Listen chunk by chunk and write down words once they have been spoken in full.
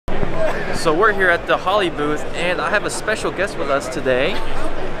So we're here at the Holly booth, and I have a special guest with us today.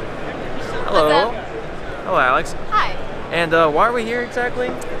 Hello. Hello, Alex. Hi. And why are we here exactly?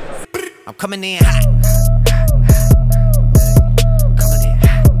 I'm coming in hot.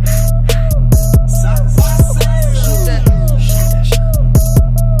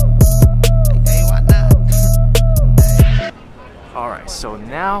 Alright, so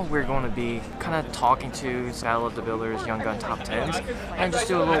now we're going to be kind of talking to Battle of the Builders Young Gun Top 10s and just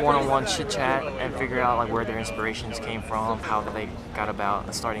do a little one-on-one chit-chat and figure out like where their inspirations came from, how they got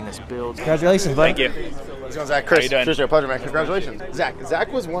about starting this build. Congratulations, buddy. Thank you. What's going on, Zach? Chris, Trisha, pleasure, man. Congratulations.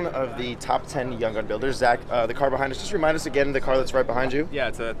 Zach was one of the top 10 Young Gun builders. Zach, the car behind us, just remind us again the car that's right behind you. Yeah,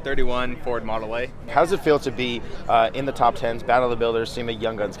 it's a 31 Ford Model A. How does it feel to be in the top 10s, Battle of the Builders, SEMA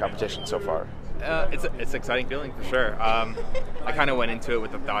Young Guns competition so far? It's an exciting feeling for sure. I kind of went into it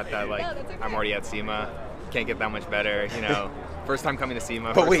with the thought that like I'm already at SEMA, can't get that much better, you know. First time coming to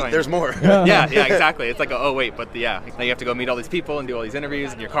SEMA. But wait, there's more. yeah, exactly. It's like, oh wait, but now you have to go meet all these people and do all these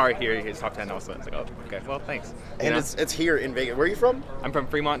interviews, and your car here's top 10 also. It's like, oh, okay, well, thanks. And it's here in Vegas. Where are you from? I'm from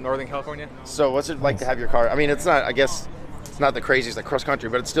Fremont, Northern California. So what's it like to have your car? I mean, it's not, I guess, it's not the craziest like cross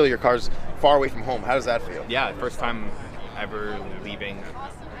country, but it's still your car's far away from home. How does that feel? Yeah, first time ever leaving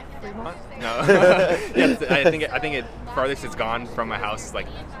Fremont? No. Yeah, I think it farthest it's gone from my house is like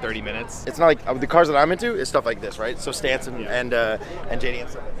 30 minutes. It's not like the cars that I'm into is stuff like this, right? So Stanson and JD and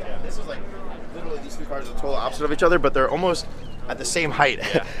stuff like that. This is like literally these two cars are the total opposite of each other, but they're almost at the same height,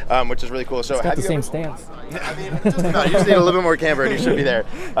 which is really cool. So it's got the same stance. I mean, just about. You just need a little bit more camber and you should be there.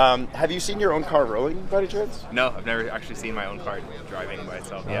 Have you seen your own car rolling by any chance? No, I've never actually seen my own car driving by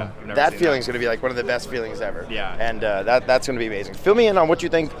itself. Yeah, I've never that seen feeling's going to be like one of the best feelings ever. Yeah. And that's going to be amazing. Fill me in on what you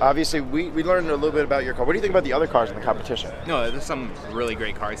think. Obviously, we learned a little bit about your car. What do you think about the other cars in the competition? No, there's some really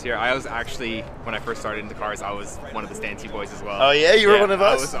great cars here. I was actually, when I first started into cars, I was one of the Stanty boys as well. Oh yeah, you were one of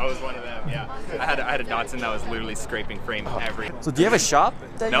us? I was one of them, yeah. I had a Datsun that was literally scraping frame every... So do you have a shop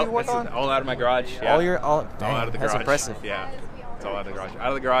that you work on? All out of my garage. Yeah. All out of the garage. That's impressive. Yeah, it's all out of the garage. Out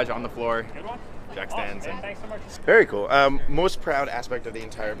of the garage, on the floor, jack stands. And very cool. Most proud aspect of the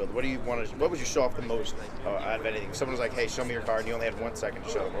entire build. What do you want to? What would you show off the most out of anything? If someone was like, "Hey, show me your car," and you only had 1 second to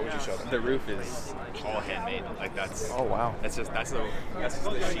show them, what would you show them? The roof is all handmade. Like that's. Oh wow. That's just the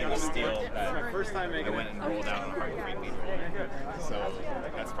sheet of steel that I went and rolled out on a hard frame needle. So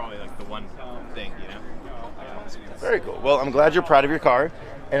that's probably like the one thing, you know. Very cool. Well, I'm glad you're proud of your car,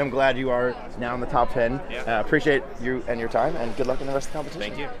 and I'm glad you are now in the top 10. Yeah. Appreciate you and your time, and good luck in the rest of the competition.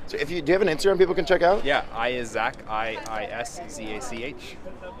 Thank you. So, do you have an Instagram people can check out? Yeah, I is Zach, IISZACH.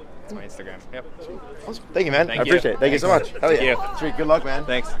 That's my Instagram. Yep. Awesome. Thank you, man. Thank I appreciate it. Thank you so much. Hell yeah. Thank you. Sweet. Good luck, man.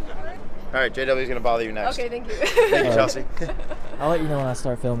 Thanks. All right, JW's gonna bother you next. Okay, thank you. Thank you, Chelsea. I'll let you know when I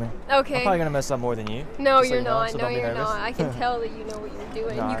start filming. Okay. I'm probably gonna mess up more than you. No, just you're so you know, not. so No, don't be you're nervous. not. I can tell that you know what you're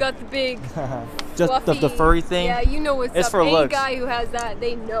doing. No, You got the big, just fluffy, the furry thing. Yeah, you know what's it's up. for Any looks. guy who has that,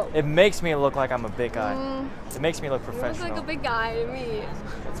 they know. It makes me look like I'm a big guy. It makes me look You professional. look like a big guy to me.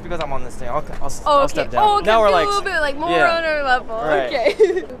 It's because I'm on this thing. I'll Oh, step okay. down. Oh, okay. Now we're Feel like a little bit like more yeah. on our level. Right. Okay.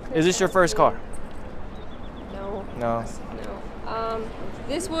 Is this your first car? No. No. No.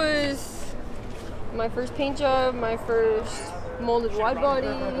 This was my first paint job, my first molded wide body.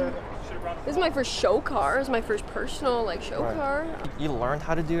 This is my first show car. This is my first personal show car. You learned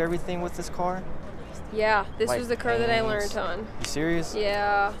how to do everything with this car? Yeah, this Like was the car that I paints. learned on. You serious?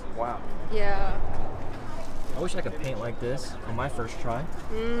 Yeah. Wow. Yeah. I wish I could paint like this on my first try.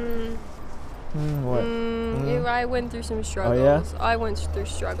 What? I went through some struggles. I went through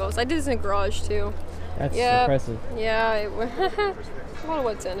struggles. I did this in a garage too. That's impressive. Yeah, a lot of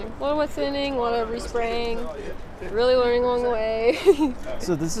wet sanding. A lot of wet sanding, a lot of respraying. Really learning along the way.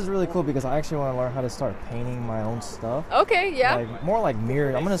 So this is really cool because I actually want to learn how to start painting my own stuff. Okay, yeah. Like more like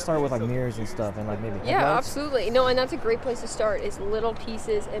mirrors. I'm gonna start with like mirrors and stuff and like maybe Yeah, headlights. absolutely. No, and that's a great place to start is little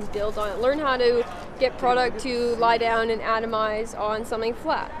pieces and build on it. Learn how to get product to lie down and atomize on something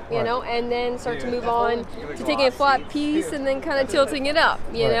flat, you know, and then start to move on to taking a flat piece and then kind of tilting it up,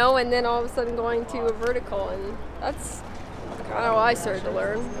 you know, and then all of a sudden going to a vertical, and that's how I started to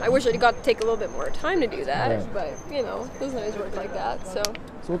learn. I wish I got to take a little bit more time to do that, but you know, it doesn't always work like that. So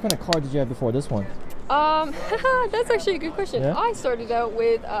what kind of car did you have before this one? That's actually a good question. Yeah? I started out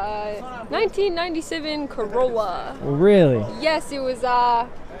with 1997 Corolla. Really? Yes, it was. I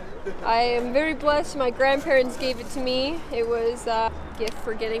am very blessed. My grandparents gave it to me. It was a gift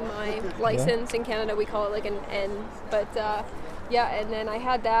for getting my license. In Canada, we call it like an N. But yeah, and then I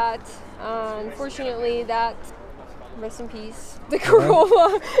had that. Unfortunately, that. Rest in peace, the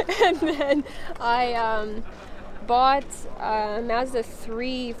Corolla. And then I bought a Mazda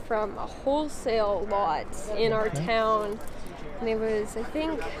 3 from a wholesale lot in our town. and it was, I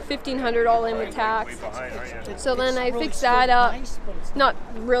think, $1,500 all in with tax. So then I fixed that up. Not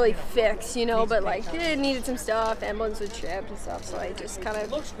really fixed, you know, but like it needed some stuff. Emblems would chip and stuff, so I just kind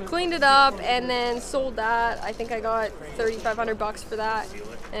of cleaned it up and then sold that. I think I got $3,500 for that.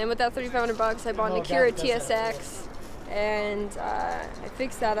 And with that $3,500, I bought an Acura TSX. And I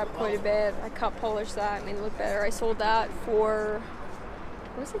fixed that up quite a bit. I cut polished that, made it look better. I sold that for,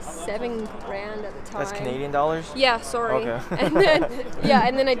 what was it, $7 grand at the time. That's Canadian dollars? Yeah, sorry. Okay. And then, yeah,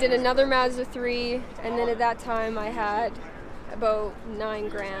 and then I did another Mazda 3, and then at that time I had about $9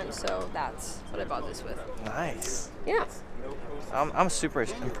 grand, so that's what I bought this with. Nice. Yeah. I'm super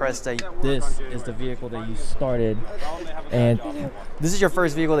impressed that This is the vehicle that you started, and this is your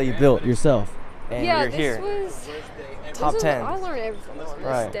first vehicle that you built yourself. and yeah, you're here. Top 10. I learned everything from this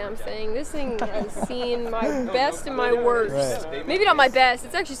Right. damn thing. This thing has seen my best and my worst. Right. Maybe not my best.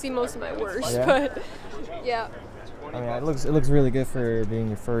 It's actually seen most of my worst, Yeah. but yeah. I mean, it looks really good for being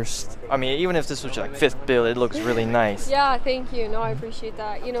your first. I mean, even if this was your, like, 5th build, it looks really nice. Yeah, thank you. No, I appreciate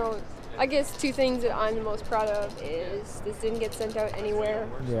that. You know, I guess two things that I'm the most proud of is this didn't get sent out anywhere.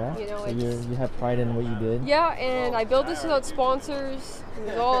 Yeah. You know, so it's, you have pride in what you did. yeah, and I built this without sponsors. It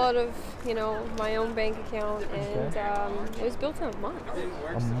was all out of, you know, my own bank account, and it was built in a month.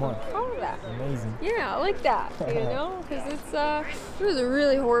 A month. Proud of that. Amazing. Yeah, I like that, you know, because it was a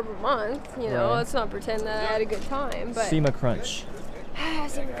really horrible month, you know. Right. Let's not pretend that I had a good time, but Sema crunch.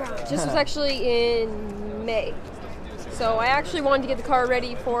 Sema crunch. This was actually in May. So I actually wanted to get the car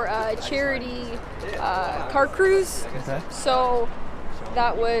ready for a charity car cruise. Okay. So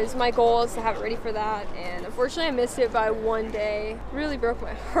that was my goal, is to have it ready for that. And unfortunately, I missed it by one day. Really broke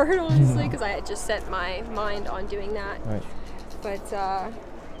my heart, honestly, because I had just set my mind on doing that. Right. But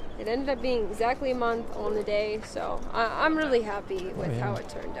it ended up being exactly a month on the day. So I'm really happy with how it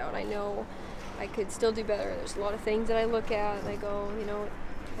turned out. I know I could still do better. There's a lot of things that I look at and I go, you know,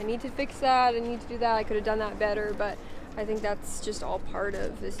 I need to fix that, I need to do that, I could have done that better, but I think that's just all part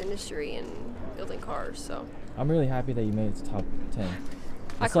of this industry and building cars, so. I'm really happy that you made it to top 10.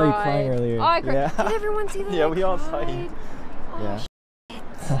 I saw you cried. crying earlier. Oh, I cried. Yeah. Did everyone see that? Yeah, I we all saw cried? you. Oh,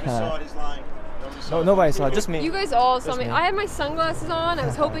 Yeah. No, nobody saw it, just me. You guys all saw Just me. me. I had my sunglasses on. I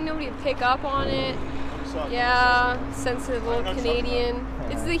was hoping nobody would pick up on it. Yeah, sensitive little Canadian.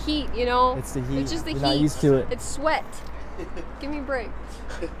 It's the heat, you know? It's the heat. It's just the You're heat. not used to it. It's sweat. Give me a break.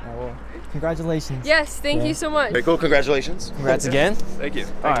 Well, congratulations. Yes, thank Yeah. you so much. Very cool. Congratulations. Congrats again. Thank you.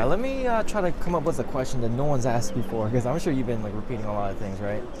 All right, let me try to come up with a question that no one's asked before, because I'm sure you've been like repeating a lot of things,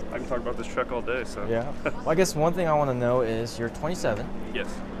 right? I can talk about this truck all day, so. Yeah. Well, I guess one thing I want to know is you're 27. Yes.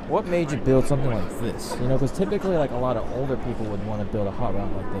 What made you build something like this? You know, because typically, like, a lot of older people would want to build a hot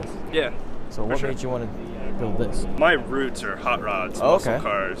rod like this. Yeah. So what sure. made you want to build this? My roots are hot rods, Oh, muscle okay.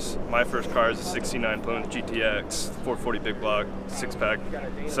 cars. My first car is a 69 Plymouth GTX, 440 big block, 6-pack.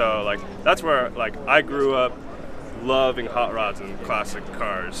 So, like, that's where, like, I grew up loving hot rods and classic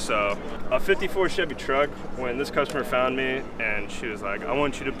cars. So, a 54 Chevy truck, when this customer found me and she was like, I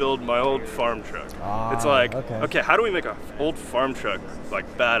want you to build my old farm truck. It's like, okay, how do we make an old farm truck,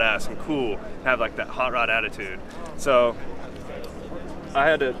 like, badass and cool, and have, like, that hot rod attitude? So, I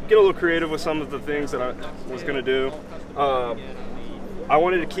had to get a little creative with some of the things that I was going to do. I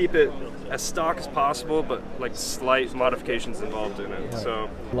wanted to keep it as stock as possible, but like slight modifications involved in it. Right. So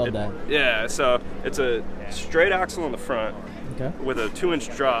Love that. Yeah, so it's a straight axle on the front Okay. with a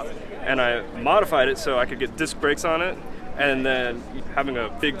 2-inch drop, and I modified it so I could get disc brakes on it. And then having a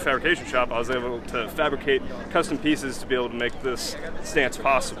big fabrication shop, I was able to fabricate custom pieces to be able to make this stance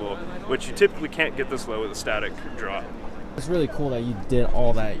possible, which you typically can't get this low with a static drop. It's really cool that you did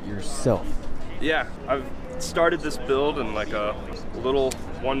all that yourself. Yeah, I've started this build in like a little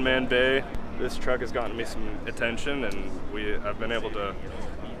one-man bay. This truck has gotten me some attention, and I've been able to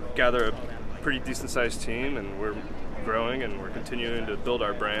gather a pretty decent-sized team, and we're growing, and we're continuing to build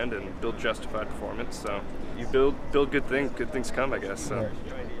our brand and build justified performance. So you build good things come, I guess. So. Right.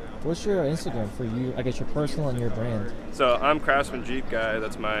 What's your Instagram for you? I guess your personal and your brand. So I'm Craftsman Jeep Guy.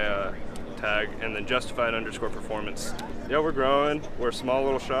 That's my tag, and then justified_performance. Yeah, we're growing. We're a small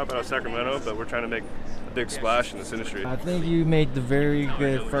little shop out of Sacramento, but we're trying to make a big splash in this industry. I think you made the very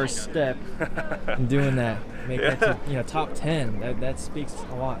good first step in doing that. Make that to, top 10. That speaks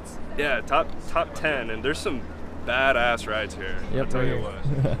a lot. Yeah, top 10, and there's some badass rides here. Yep, I'll tell you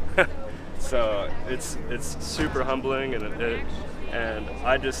right what. So it's super humbling, and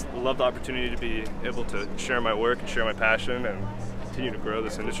I just love the opportunity to be able to share my work and share my passion and continue to grow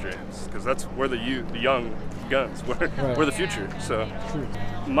this industry, because that's where the young guns, we're the future. So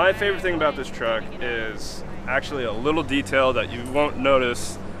my favorite thing about this truck is actually a little detail that you won't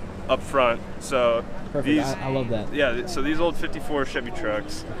notice up front. So Perfect. I love that. Yeah, so these old 54 Chevy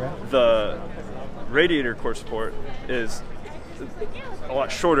trucks, Okay. the radiator core support is a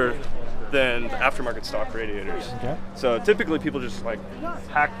lot shorter than the aftermarket stock radiators. Okay. So typically people just like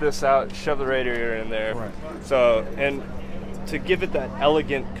hack this out, shove the radiator in there. Right. So, and to give it that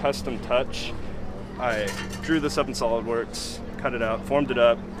elegant custom touch, I drew this up in SolidWorks, cut it out, formed it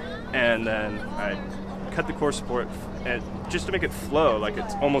up, and then I cut the core support and just to make it flow like it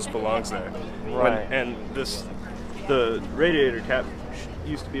almost belongs there. Right. The radiator cap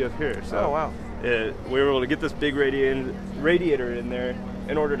used to be up here. So Oh, wow. we were able to get this big radiator in there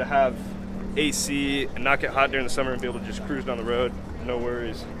in order to have AC and not get hot during the summer and be able to just cruise down the road, no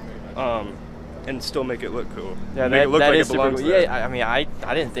worries, and still make it look cool. Yeah, make it look that like is it super belongs cool. there. Yeah, I mean, I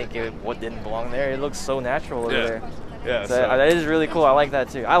didn't think what didn't belong there. It looks so natural over there. Yeah, So that is really cool. I like that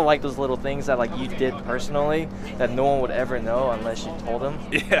too. I like those little things that like you did personally that no one would ever know unless you told them.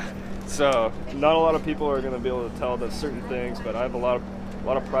 yeah. So not a lot of people are going to be able to tell the certain things, but I have a lot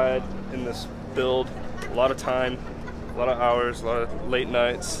of pride in this build, a lot of time, a lot of hours, a lot of late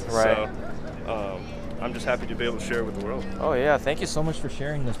nights. Right. So I'm just happy to be able to share it with the world. Oh yeah, thank you So much for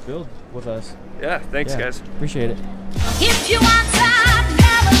sharing this build with us. Yeah, thanks guys. Appreciate it. If you want some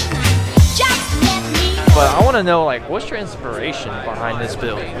melon, just let me know. But I want to know, like, what's your inspiration behind this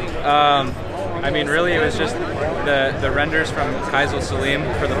build? I mean, really, it was just the renders from Kaisel Salim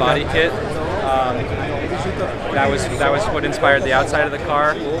for the body kit. That was what inspired the outside of the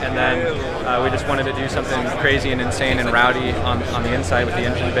car, and then we just wanted to do something crazy and insane and rowdy on the inside with the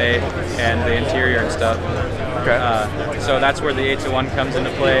engine bay and the interior and stuff. Okay. So that's where the 8-to-1 comes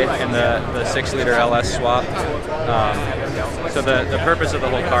into play in the 6-liter LS swap. So the purpose of the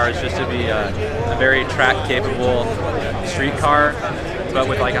whole car is just to be a very track-capable street car, but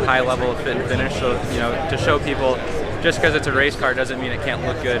with like a high level of fit and finish. So, you know, to show people, just because it's a race car doesn't mean it can't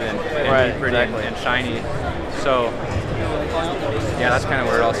look good and Right, be pretty exactly. and shiny. So, yeah, that's kind of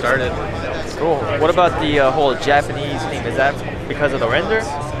where it all started. Cool. What about the whole Japanese theme? Is that because of the render?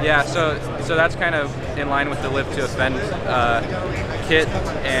 Yeah, so that's kind of in line with the Live to Offend kit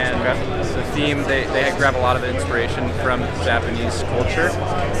and the theme. They grab a lot of inspiration from Japanese culture.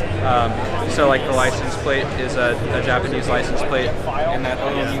 So like the license plate is a Japanese license plate, and that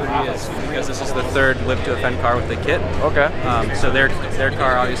OMUE is because this is the third Live to Offend car with the kit. Okay. So their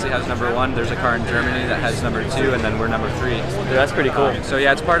car obviously has #1. There's a car in Germany that has #2, and then we're #3. Dude, that's pretty cool. So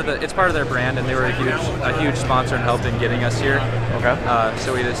yeah, it's part of their brand, and they were a huge sponsor and help in getting us here. Okay.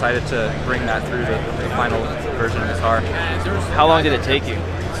 So we decided to bring that through the final version of the car. How long did it take you?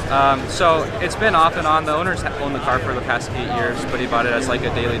 So it's been off and on. The owner's owned the car for the past 8 years, but he bought it as like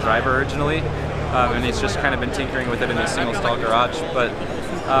a daily driver originally, and he's just kind of been tinkering with it in his single stall garage. But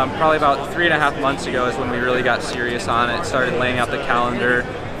probably about 3.5 months ago is when we really got serious on it. Started laying out the calendar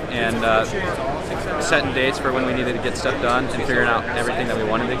and setting dates for when we needed to get stuff done and figuring out everything that we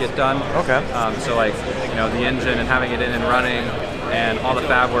wanted to get done. Okay. So like, you know, the engine and having it in and running, and all the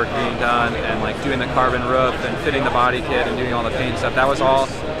fab work being done, and like doing the carbon roof and fitting the body kit and doing all the paint stuff. That was all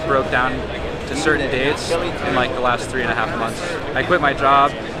broke down to certain dates in like the last 3.5 months. I quit my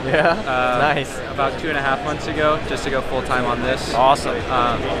job. Yeah. Nice. About 2.5 months ago, just to go full time on this. Awesome.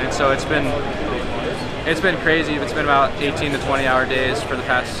 And so it's been crazy. It's been about 18 to 20-hour days for the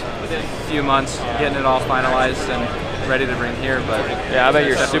past few months, getting it all finalized and ready to bring here. But Yeah, I bet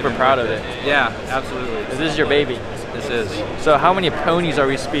you're it's super definitely proud of it. Yeah, absolutely. This is your baby. This is. So how many ponies are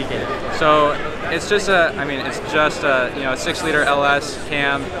we speaking? So it's just a 6-liter LS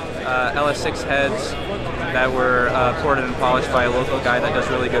cam, LS6 heads that were ported and polished by a local guy that does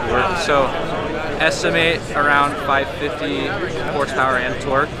really good work. So estimate around 550 horsepower and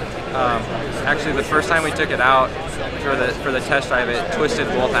torque. Actually, the first time we took it out for the test drive, it twisted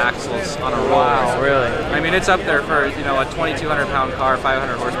both axles on a roll. Wow, really? I mean, it's up there for, you know, a 2,200-pound car.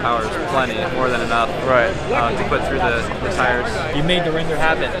 500 horsepower is plenty, more than enough. Right. To put through the tires. You made the render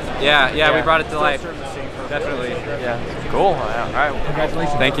happen. Yeah, we brought it to life. Definitely. Yeah. Cool. All right.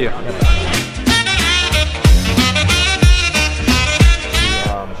 Congratulations. Thank you.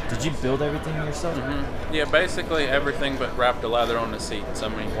 Did you build everything yourself? Yeah, basically everything but wrapped the leather on the seats. I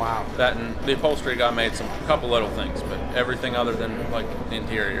mean, Wow. That and the upholstery guy made a couple little things, but everything other than like the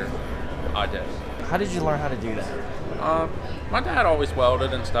interior, I did. How did you learn how to do that? My dad always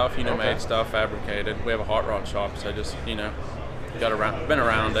welded and stuff, you know, Okay. made stuff, fabricated. We have a hot rod shop, so just, you know, been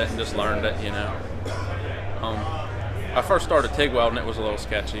around it and just learned it, you know. I first started TIG welding, it was a little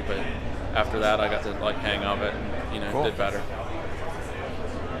sketchy, but after that I got to like hang of it and, you know, Cool. did better.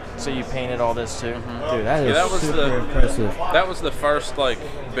 So you painted all this too? Dude, that is that was super impressive. That was the first like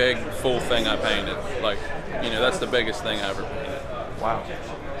big full thing I painted. Like, you know, that's the biggest thing I ever painted. Wow.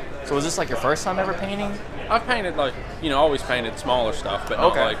 So was this like your first time ever painting? I've painted like, you know, always painted smaller stuff, but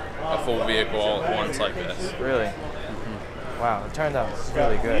not Okay. like a full vehicle all at once like this. Really? Wow, it turned out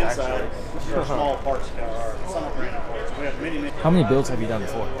really good, actually. Small parts, some are brand new parts. We have many. How many builds have you done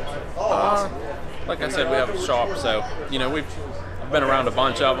before? Like I said, we have a shop, so, you know, we've been around a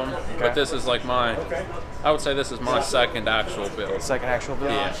bunch of them, but this is like I would say this is my second actual build. Second actual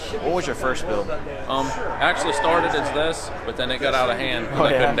build? Yeah. What was your first build? Actually started as this, but then it got out of hand when Oh,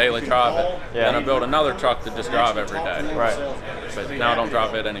 I yeah. couldn't daily drive it. Yeah. Then I built another truck to just drive every day. Right. But now I don't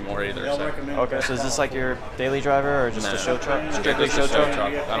drive it anymore either. So. Okay, so is this like your daily driver or just a show truck? Strictly show truck.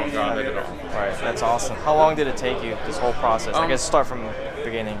 I don't drive it at all. Right, that's awesome. How long did it take you, this whole process? I guess start from the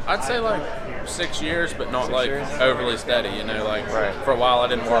beginning. I'd say like 6 years, but not 6 like years? overly steady, you know, like for a while I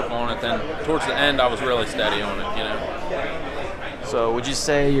didn't work on it, then towards the end I was really steady on it, you know. So would you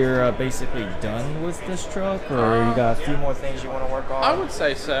say you're basically done with this truck, or you got a few more things you want to work on? I would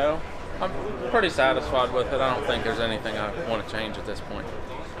say so. I'm pretty satisfied with it. I don't think there's anything I want to change at this point.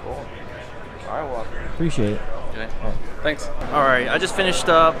 Cool. All right, well. Appreciate it. Okay. Thanks. All right, I just finished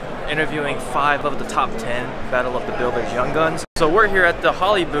up interviewing 5 of the top 10 Battle of the Builders Young Guns. So we're here at the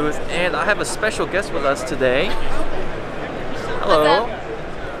Holly booth, and I have a special guest with us today. Hello.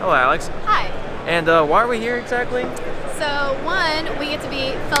 Hello, Alex. Hi. And why are we here exactly? So one, we get to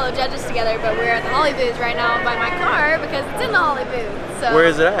be fellow judges together, but we're at the Holly booth right now by my car because it's in the Holly booth. So where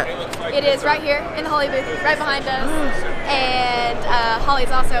is it at? It is right here in the Holly booth, right behind us. And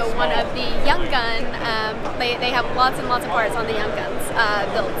Holly's also one of the Young Gun. They have lots and lots of parts on the Young Guns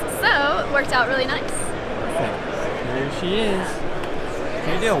builds. So it worked out really nice. There she is.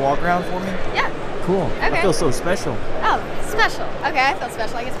 Can you do a walk around for me? Yeah. Cool. Okay. I feel so special. Oh, special. Okay, I feel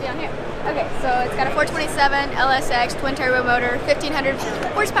special. I get to be on here. Okay, so it's got a 427 LSX twin turbo motor, 1500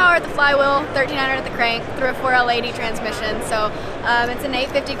 horsepower at the flywheel, 1300 at the crank, through a 4L80 transmission. So it's an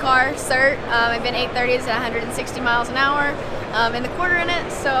 850 car, cert. I've been 830s at 160 miles an hour in the quarter in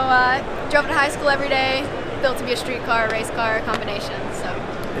it. So drove it to high school every day, built to be a street car, race car combination. So.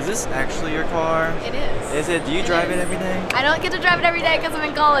 Is this actually your car? It is. Is it? Do you drive it every day? I don't get to drive it every day because I'm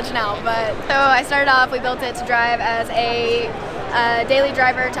in college now, but so I started off, we built it to drive as a daily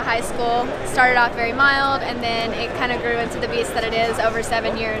driver to high school. Started off very mild, and then it kind of grew into the beast that it is over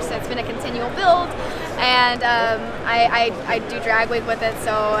 7 years. So it's been a continual build, and I do drag week with it.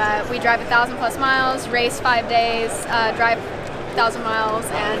 So we drive 1,000+ miles, race 5 days, drive 1,000 miles,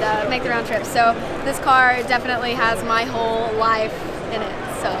 and make the round trip. So this car definitely has my whole life in it.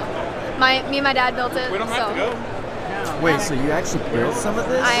 So me and my dad built it. We don't have to go. Wait, so you actually built some of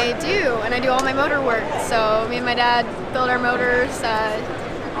this? I do, and I do all my motor work. So me and my dad build our motors,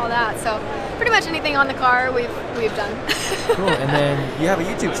 all that. So pretty much anything on the car we've done. Cool. And then you have a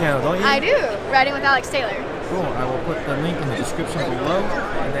YouTube channel, don't you? I do. Riding with Alex Taylor. Cool. I will put the link in the description below,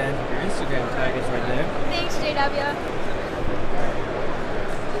 and then your Instagram tag is right there. Thanks, JW.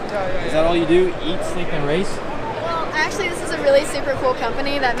 Is that all you do? Eat, sleep, and race? Well, actually, this is a really super cool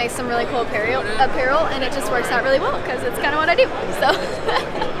company that makes some really cool apparel, and it just works out really well because it's kind of what I do. So,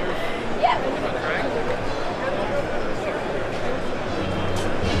 yeah.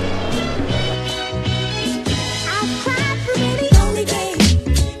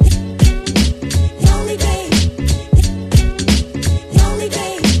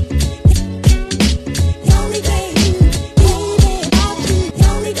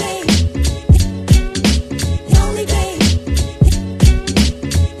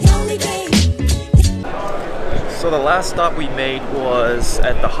 So the last stop we made was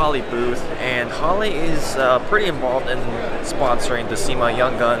at the Holly booth, and Holly is pretty involved in sponsoring the Sema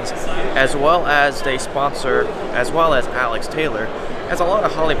Young Guns, as well as they sponsor, as well as Alex Taylor has a lot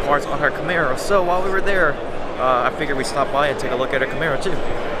of Holly parts on her Camaro. So while we were there, I figured we'd stop by and take a look at her Camaro too.